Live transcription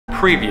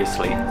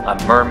Previously on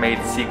Mermaid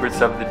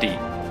Secrets of the Deep.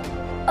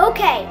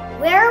 Okay,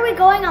 where are we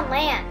going on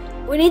land?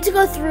 We need to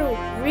go through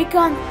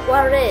Rincon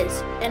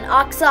Juarez and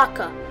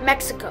Oaxaca,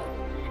 Mexico,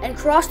 and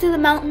cross through the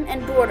mountain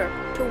and border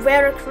to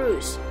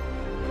Veracruz.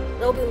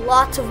 There will be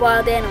lots of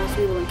wild animals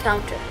we will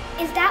encounter.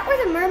 Is that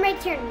where the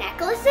mermaid's hair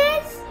necklace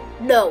is?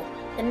 No,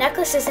 the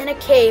necklace is in a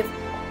cave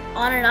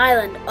on an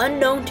island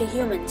unknown to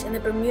humans in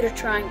the Bermuda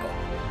Triangle.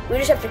 We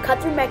just have to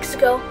cut through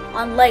Mexico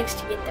on legs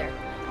to get there.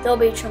 There will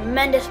be a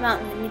tremendous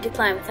mountain we need to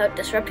climb without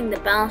disrupting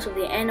the balance of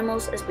the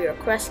animals as we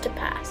request to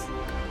pass.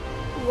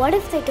 What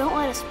if they don't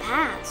let us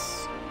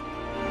pass?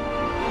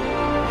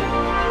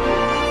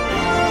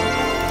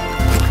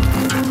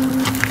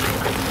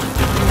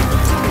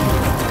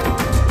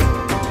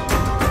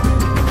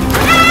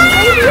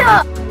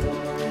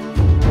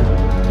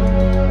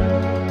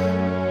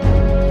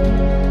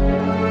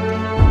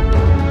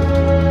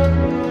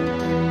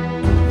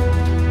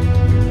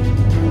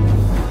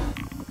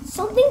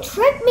 Something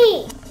tricked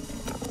me!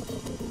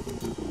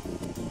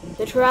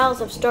 The trials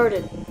have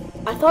started.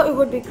 I thought we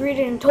would be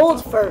greeted and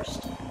told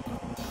first.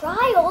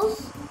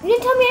 Trials? You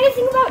didn't tell me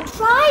anything about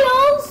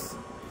trials!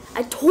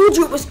 I told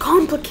you it was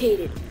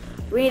complicated.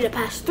 We need to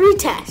pass 3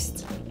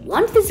 tests.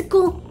 1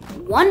 physical,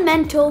 1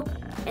 mental,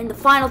 and the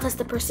final test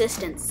of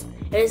persistence.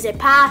 It is a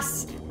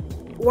pass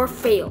or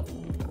fail.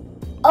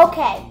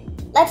 Okay,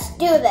 let's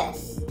do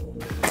this.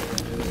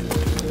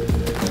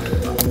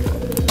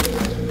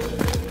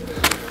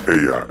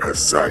 Ella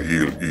es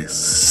ágil y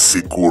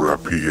segura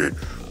pie,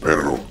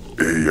 pero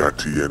ella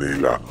tiene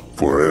la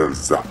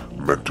fuerza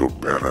mental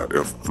para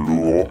el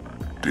flujo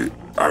de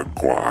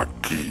agua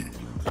aquí.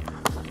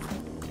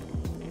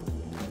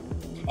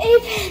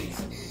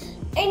 Apex!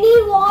 I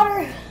need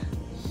water!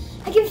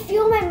 I can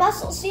feel my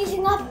muscles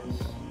seizing up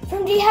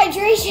from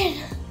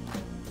dehydration.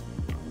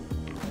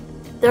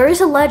 There is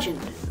a legend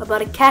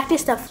about a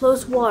cactus that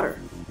flows water.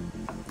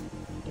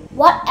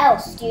 What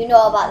else do you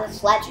know about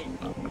this legend?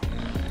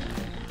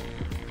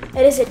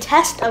 It is a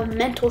test of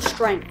mental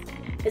strength.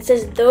 It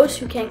says those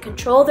who can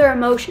control their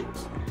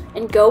emotions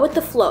and go with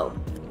the flow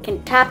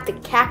can tap the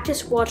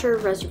cactus water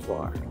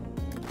reservoir.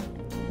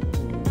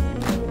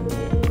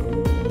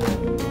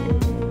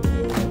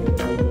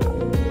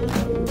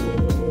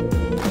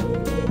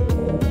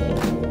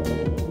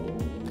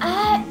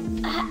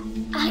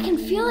 I can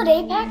feel it,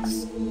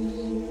 Apex.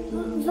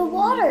 The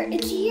water,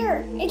 it's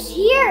here. It's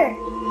here.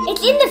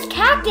 It's in this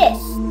cactus.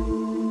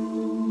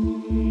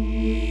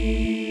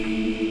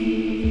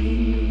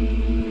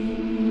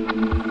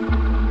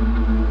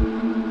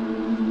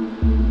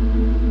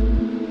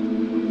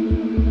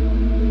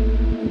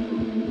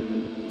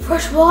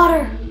 Fresh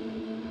water!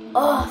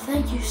 Oh,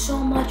 thank you so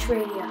much,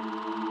 Radia.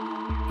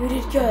 You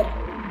did good.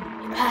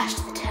 You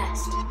passed the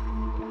test.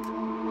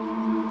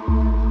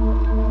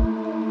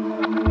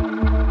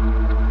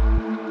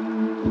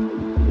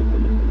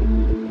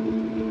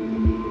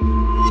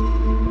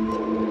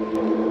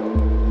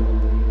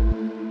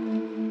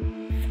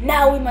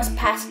 Now we must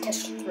pass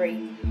test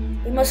 3.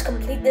 We must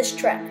complete this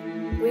trek.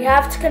 We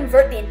have to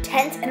convert the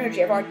intense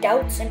energy of our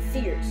doubts and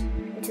fears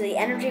into the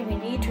energy we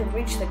need to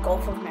reach the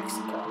Gulf of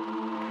Mexico.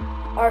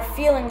 Our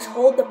feelings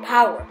hold the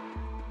power.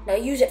 Now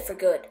use it for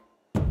good.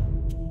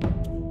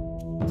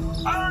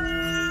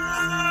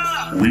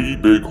 We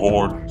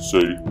Bighorn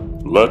say,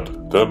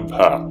 let them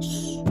pass.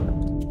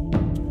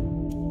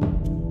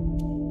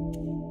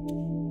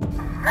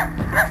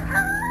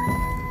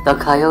 The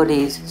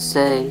Coyotes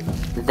say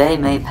they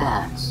may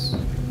pass.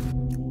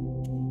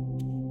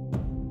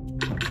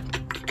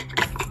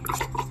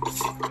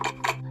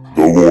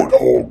 The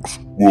Warthogs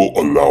will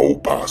allow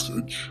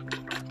passage.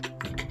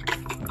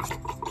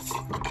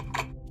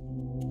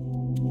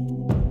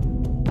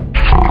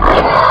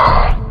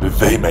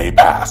 They may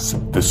pass,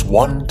 this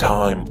one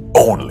time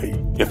only.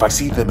 If I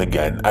see them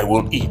again, I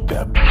will eat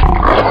them.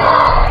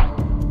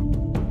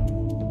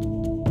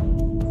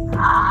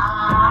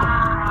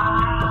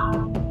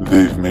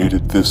 They've made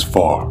it this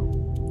far.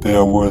 They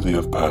are worthy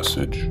of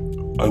passage.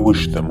 I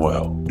wish them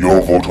well. Yo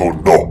voto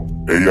no.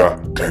 Ella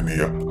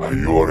tenía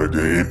ayuda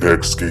de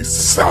Apex que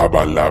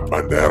sabe la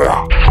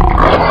manera.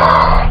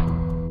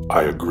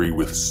 I agree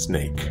with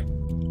Snake.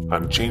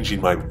 I'm changing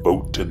my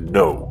vote to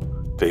no.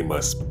 They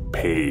must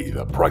pay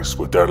the price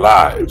with their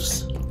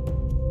lives.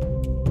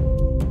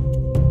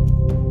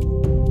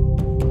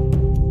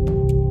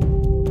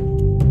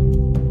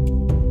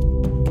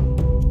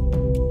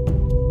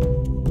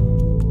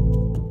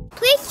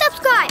 Please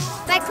subscribe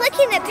by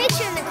clicking the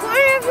picture in the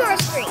corner of your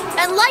screen.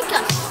 And like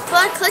us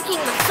by clicking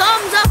the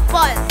thumbs up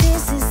button.